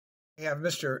We have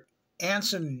Mr.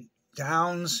 Anson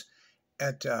Downs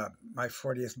at my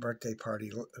 40th birthday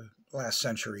party last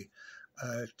century.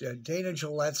 Dana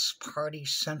Gillette's Party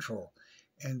Central.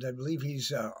 And I believe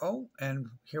he's, and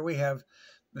here we have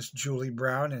Miss Julie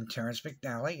Brown and Terrance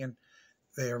McNally, and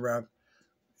they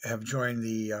have joined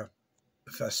the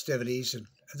festivities, and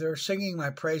they're singing my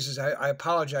praises. I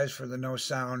apologize for the no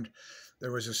sound.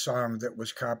 There was a song that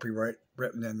was copyright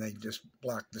written, and they just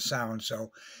blocked the sound,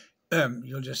 so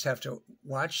you'll just have to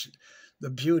watch the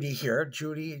beauty here.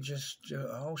 Judy just,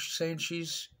 she's saying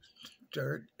she's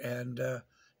dirt, and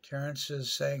Terrance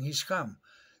is saying he's scum.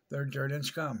 They're dirt and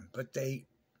scum. But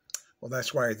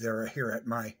that's why they're here at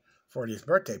my 40th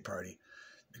birthday party,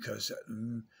 because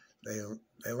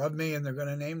they love me, and they're going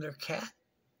to name their cat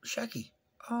Shecky.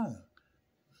 Oh,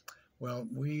 well,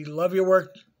 we love your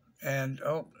work. And,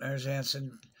 there's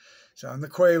Anson. He's on the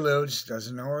Quaaludes,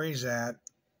 doesn't know where he's at.